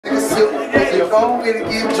Your phone gonna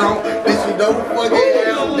get drunk, bitch, you know fucking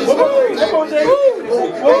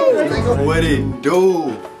What it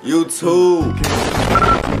do? YouTube.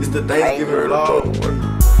 It's the Thanksgiving vlog.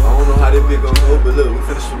 I don't know how this bitch gonna go, but look,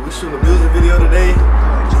 we shooting a music video today.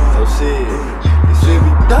 So shit, it should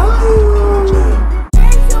be done.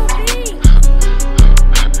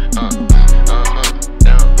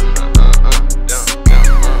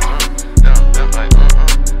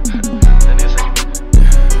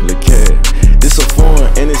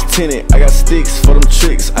 I got sticks for them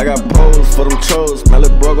tricks, I got poles for them trolls. My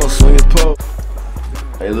little bro gon' swing his pole.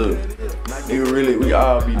 Hey look, nigga really, we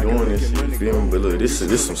all be doing this shit, you feel me? But look, this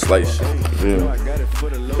some slight shit, you feel me?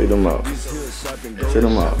 Check them out. Check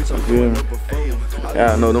them out, you feel me?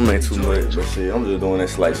 Yeah, I know them ain't too much, but shit, I'm just doing that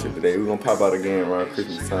slight shit today. We gonna pop out again around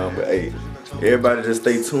Christmas time, but hey, everybody just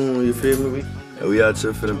stay tuned, you feel me? And we out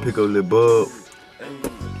here finna pick up a little bub,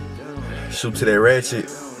 shoot to that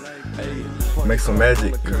ratchet. Make some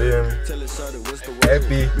magic, you feel me?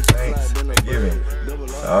 Happy Thanksgiving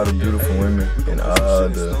to all the beautiful women and all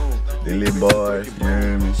the little boys, you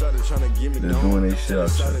hear me? They're doing their shit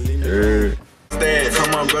out here.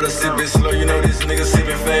 Come on, brother, sip it slow. You know this nigga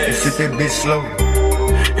sipping fast. Sip that bitch slow.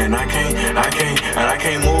 And I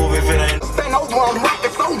can't move if it ain't. Stand over, I'm like a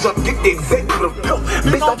soldier. Get that bitch to the pill.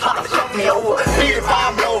 Bitch, don't try to shut me over. Need a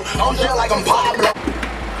Pablo. I'm just like I'm Pablo.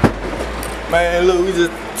 Man, look, we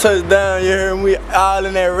just touched down, you heard me? We all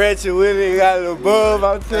in that ratchet with it, got a little bub,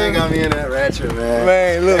 I'm telling you. Got me in that ratchet, man.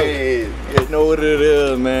 Man, look, hey. You know what it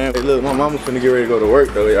is, man. Hey, look, my mama finna get ready to go to work,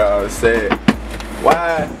 though, y'all. It's sad.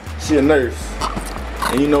 Why? She a nurse.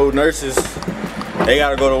 And you know, nurses, they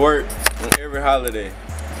gotta go to work on every holiday.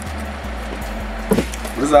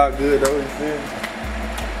 But it's all good, though, you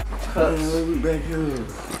feel me? We back here.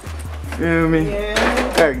 Feel me? Yeah.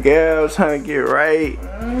 Got gals trying to get right.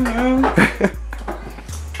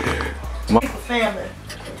 Family.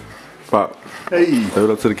 Pop. Hey. Throw it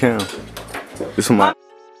up to the cam. This one my.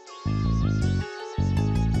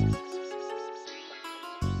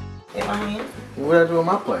 In my hand. What I do on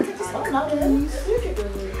my plate?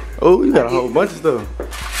 Oh, you got a whole bunch of stuff.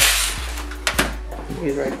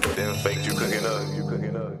 He's right there. Damn fake, you cooking up. You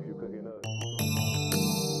cooking up. You cooking up.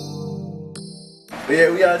 But yeah,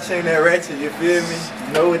 we all chain that ratchet, you feel me?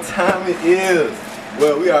 You know what time it is.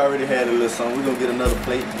 Well, we already had a little something. We gonna get another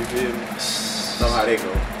plate, you feel me? Know how they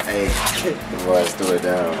go. Hey, the boys threw it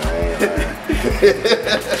down, man. Hey,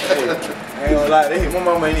 I ain't gonna lie, my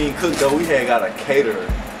mama ain't even cook though. We had got a caterer.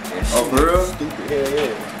 Oh, for real? Stupid,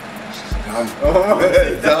 yeah.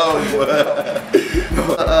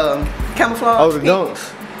 Camouflage. Oh, the dunks.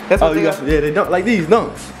 That's what they got. Yeah, they dunk like these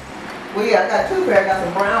dunks. Well, yeah, I got two pair. I got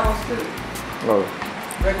some browns too. Oh.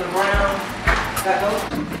 Regular browns. Got those.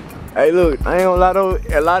 Hey, look, I ain't gonna lie though.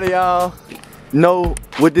 A lot of y'all know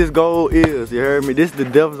what this goal is, you heard me? This is the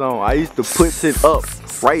death zone. I used to put shit up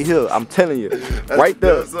right here, I'm telling you. Right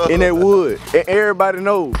there, in that wood. And everybody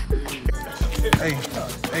knows. Hey,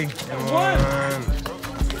 come on.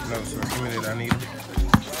 No, sir, give me that, I need it.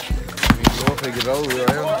 Go pick it over,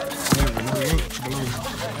 right here.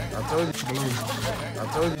 I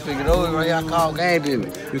told you, pick it over, right here. I called game, didn't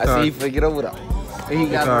it? I said he pick it over though. And he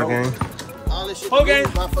got it game. All this shit okay.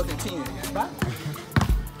 My fucking team.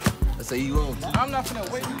 I say you on. I'm not finna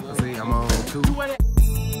wait. See, I'm on too.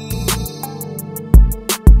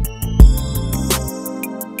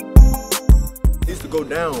 It used to go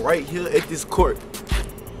down right here at this court.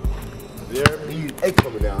 Yeah, they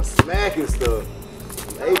coming down, smacking stuff.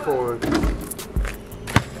 Acorn.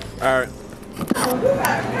 Alright.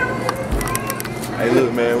 Hey,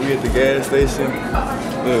 look, man, we at the gas station.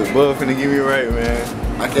 Look, Bud finna get me right, man.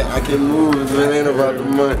 I can't move, it ain't about the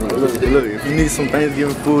money. Look, if you need some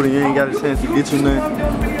Thanksgiving food and you ain't got a chance to get you nothing,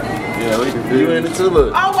 yeah, we can do you in it too,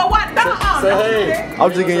 look. Oh, well, what? Say hey.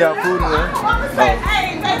 I'm just getting y'all food, man.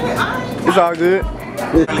 It's all good.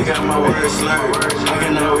 I got my words slurred. I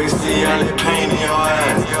can always see all that pain in your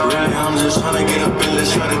eyes. Really, I'm just trying to get up and let's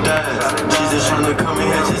try to die. She's just trying to come in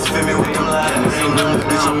here, just fill me with them lies. I ain't done the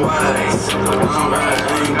bitch, I'm wise. I'm right,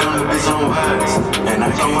 I ain't done the bitch, I'm wise. And I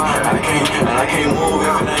can't move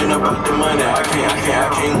if it ain't about the money. I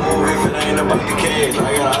can't move if it ain't about the cash.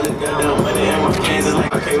 I got all this goddamn money in my hands, it's like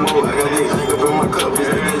I can't move. I got this drink up in my cup, it's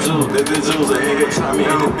like that juice. I ain't gonna try me in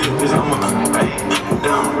the bitch, I'm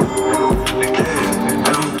down.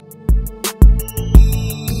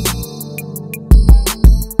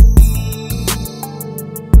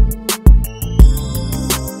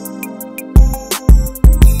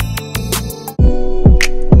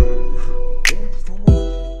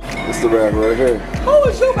 The rap right here. Who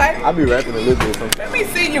is you, baby? I be rapping a little bit sometimes. Let me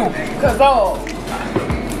see you, cause I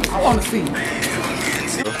want to see you.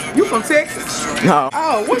 You from Texas? No.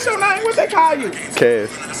 Oh, what's your name? What they call you? Cash.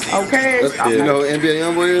 Okay. You know who NBA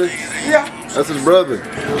Youngboy is? Yeah. That's his brother.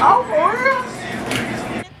 Oh, for real?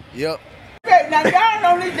 Yep. Okay, now y'all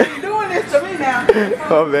don't need to be doing this to me now.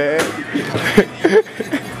 Oh man.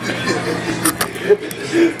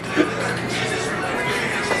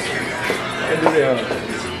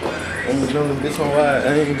 I'm doing the bitch on wide. I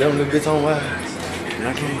ain't doing the bitch on wide.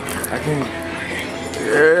 I can't.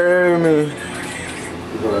 Yeah, man.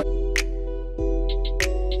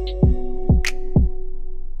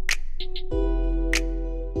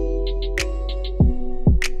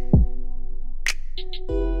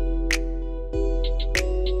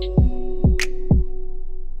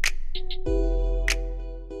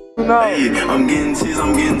 Hey, I'm getting cheese,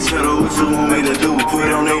 I'm getting cheddar. What you want me to do?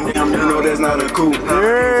 Put on they damn, you know that's not a coup.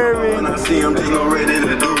 When I see I'm just not ready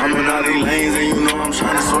to do. I'm in all these lanes and you know I'm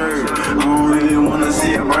trying to swerve. I don't really wanna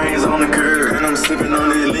see your brains on the curb. And I'm sipping on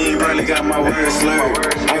this lean, probably got my words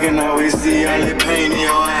slurred. I can always see all that pain in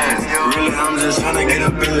your eyes. Really, I'm just trying to get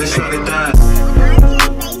up and let shorty die.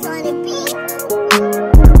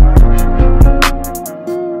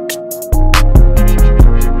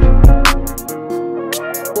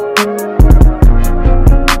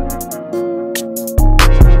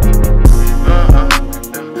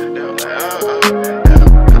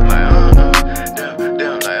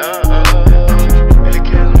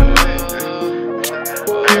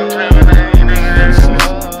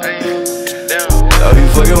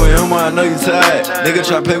 I know you tired. Nigga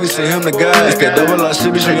try pay, we send him the guys. That double R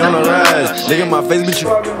shit, bitch, we on the rise. Nigga, my face, bitch, you.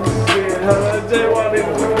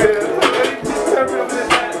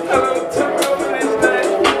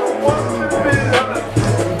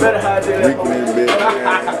 Rick in this bitch, man.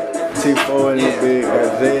 T4 in this bitch.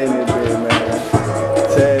 Got Zay in this bitch, man.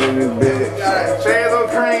 Chad in this bitch. Chad so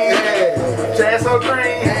green. Chad so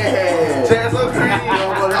green. Chad so green.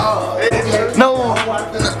 No.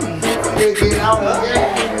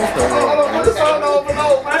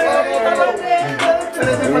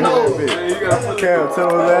 Cam, tell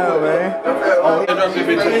them down, man.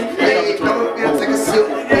 Hey, come up here, take a sip.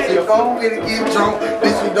 Take your phone and get drunk.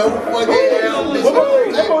 Bitch, you know fucking hell. Bitch,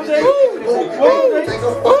 take a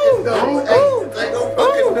fucking double. Take a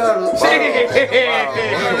fucking double.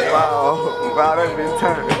 Wow, that been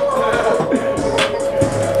turned.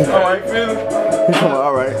 Alright, feeling?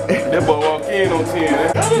 Alright. That boy walk in on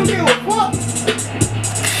 10. I don't give a fuck.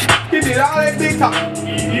 He did all that big talk.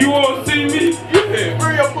 You wanna see me? Yeah,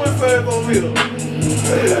 bring your pussy ass over here.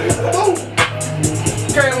 Boom.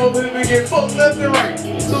 Came over here and get fucked left and right.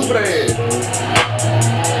 Super ass.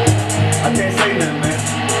 I can't say nothing, man.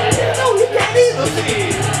 Yeah, no, you can't either.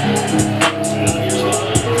 Shit.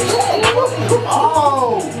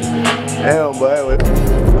 Oh. Damn, boy.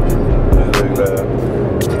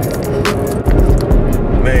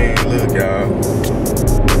 Man, look, y'all.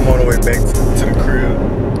 I'm on the way back to the crib.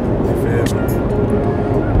 You feel me?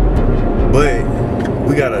 But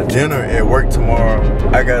we got a dinner at work tomorrow.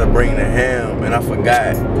 I gotta bring the ham, and I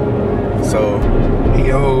forgot. So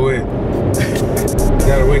He old it.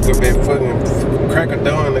 Gotta wake up at fucking crack of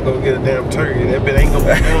dawn to go get a damn turkey. That bitch ain't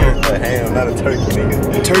gonna be done. a ham, not a turkey,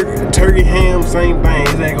 nigga. Turkey, ham, same thing.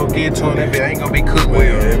 It ain't gonna get to him. That bitch ain't gonna be cooked well.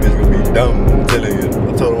 Yeah, that bitch gonna be dumb. I'm telling you. I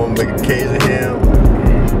told him I'm gonna make a Cajun ham.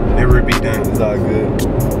 Never be done. It's all good. So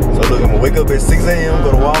look, I'm gonna wake up at 6 a.m.,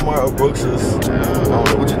 go to Walmart or Brooks's. I don't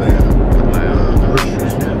know what your name.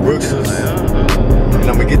 Brooks's. And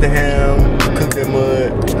I'm gonna get the ham, cook that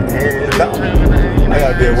mud, and I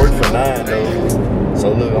gotta be at work for 9 though.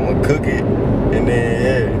 So look, I'm gonna cook it, and then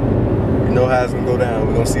yeah, you know how it's gonna go down.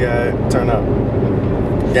 We're gonna see how it turn out.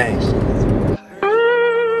 Gang.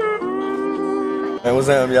 Hey, what's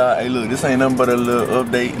up, y'all? Hey, look, this ain't nothing but a little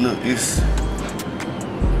update. Look, it's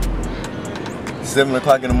 7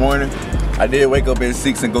 o'clock in the morning. I did wake up at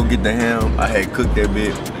 6 and go get the ham. I had cooked that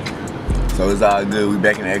bit. So it's all good. We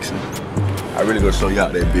back in action. I really gonna show y'all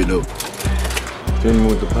that bit up. Feel me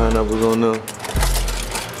with the pineapples on there?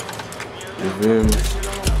 You feel me?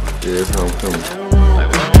 Yeah, that's how I'm coming.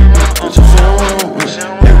 What you feel?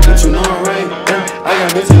 What you know right? I got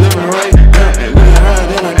bitches living right. And we higher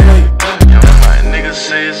than I play. My nigga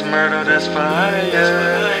say it's murder, that's fire.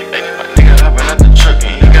 Hey, my nigga hopping out the truck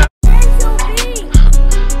and he got.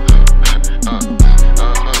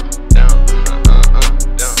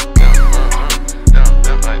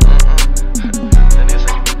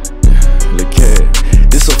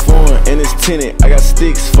 I got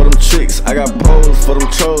sticks for them tricks, I got poles for them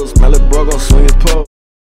trolls. My little bro gon' swing his pole.